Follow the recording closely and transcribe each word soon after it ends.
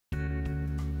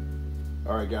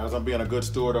All right, guys, I'm being a good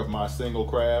steward of my single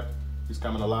crab. He's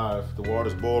coming alive. The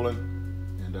water's boiling,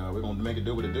 and we're gonna make it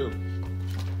do what it do.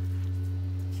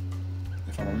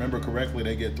 If I remember correctly,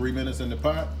 they get 3 minutes in the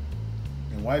pot,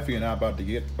 and wifey and I about to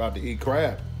eat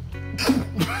crab.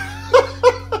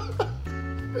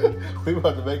 We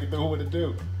about to make it do what it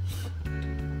do.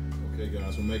 Okay,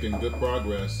 guys, we're making good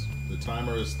progress. The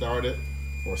timer is started,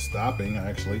 or stopping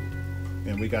actually,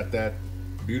 and we got that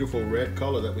beautiful red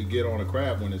color that we get on a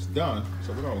crab when it's done.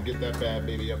 So we're gonna get that bad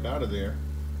baby up out of there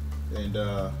and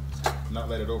not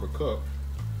let it overcook.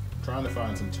 I'm trying to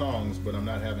find some tongs, but I'm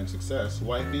not having success.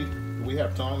 Wifey, do we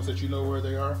have tongs that you know where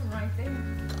they are? Right there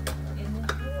in this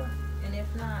drawer, and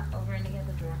if not, over in the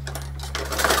other drawer.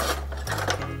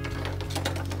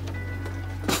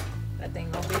 That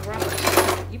thing gonna be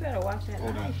rough. You better watch that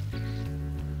knife.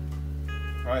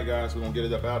 All right, guys, we're gonna get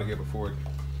it up out of here before it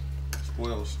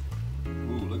spoils.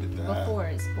 Ooh, look at that. Before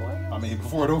it spoils? I mean,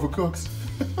 before it overcooks.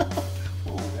 Ooh,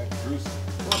 that's juicy.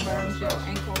 What burns your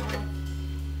ankle out?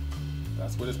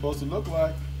 That's what it's supposed to look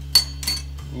like.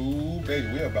 Ooh, baby,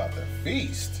 we're about to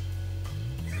feast.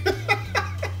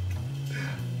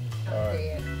 All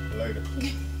right, later.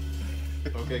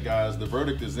 Okay, guys, the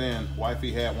verdict is in.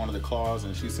 Wifey had one of the claws,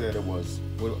 and she said it was,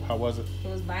 how was it? It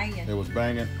was banging. It was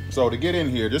banging. So to get in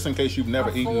here, just in case you've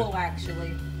never eaten full,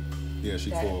 actually. Yeah,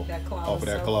 she full that claw off of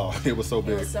that claw. It was so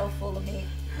big. It was so full of meat.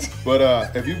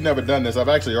 But if you've never done this, I've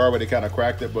actually already kind of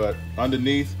cracked it. But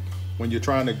underneath, when you're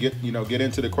trying to get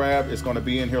into the crab, it's going to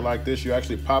be in here like this. You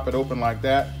actually pop it open like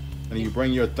that, and you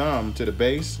bring your thumb to the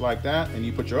base like that, and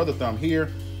you put your other thumb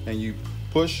here, and you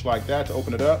push like that to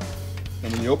open it up.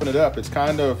 And when you open it up, it's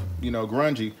kind of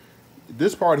grungy.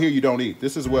 This part here you don't eat.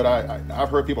 This is what I've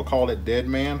heard people call it dead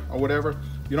man or whatever.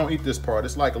 You don't eat this part.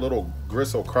 It's like a little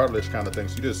gristle cartilage kind of thing.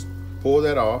 So you just pull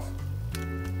that off,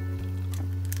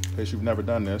 in case you've never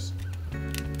done this.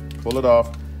 Pull it off.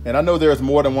 And I know there's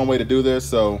more than one way to do this,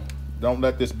 so don't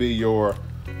let this be your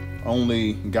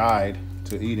only guide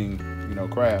to eating,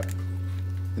 crab.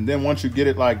 And then once you get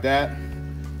it like that,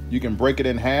 you can break it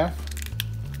in half,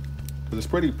 because it's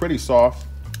pretty soft.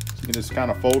 So you can just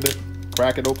kind of fold it,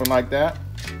 crack it open like that,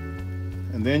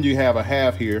 and then you have a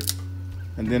half here.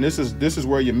 And then this is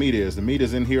where your meat is. The meat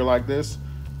is in here like this.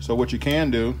 So what you can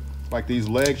do, like these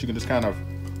legs, you can just kind of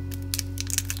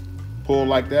pull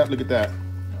like that. Look at that.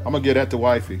 I'm gonna get that to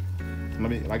wifey.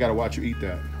 I gotta watch you eat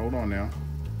that. Hold on now.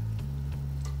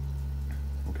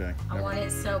 Okay. I want it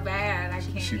so bad I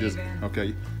can't even.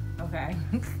 Okay. Okay.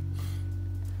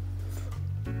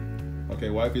 Okay,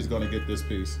 wifey's gonna get this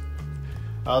piece.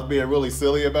 I was being really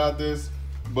silly about this,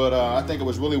 but I think it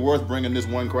was really worth bringing this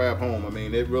one crab home. I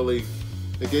mean, it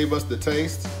gave us the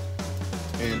taste,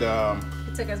 and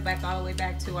it took us back all the way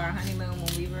back to our honeymoon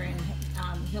when we were in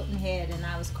Hilton Head, and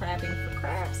I was crabbing for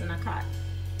crabs, and I caught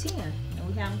 10, and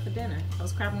we had them for dinner. I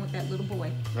was crabbing with that little boy.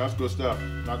 That's good stuff,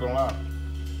 not gonna lie.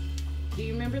 Do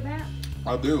you remember that?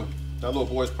 I do. That little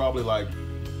boy's probably like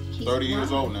 30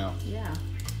 years old now. Yeah,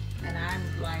 and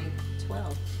I'm like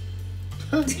 12.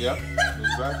 Yep,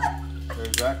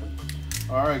 exactly.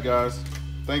 All right, guys.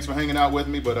 Thanks for hanging out with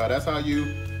me, but that's how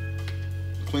you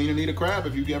clean and eat a crab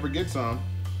if you ever get some.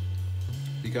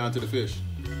 Be kind to the fish.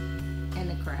 And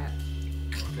the crab.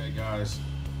 Okay, guys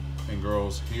and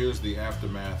girls, here's the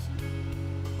aftermath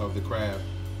of the crab.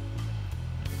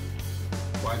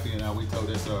 Wifey and I, we tore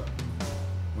this up.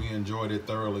 We enjoyed it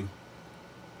thoroughly.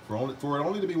 For it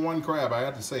only to be one crab, I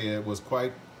have to say it was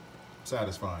quite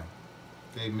satisfying.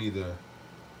 Gave me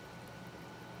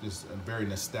just a very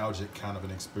nostalgic kind of an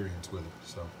experience with it.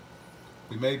 So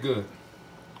we made good.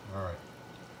 All right.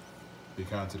 Be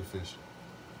kind to the fish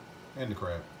and the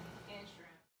crab.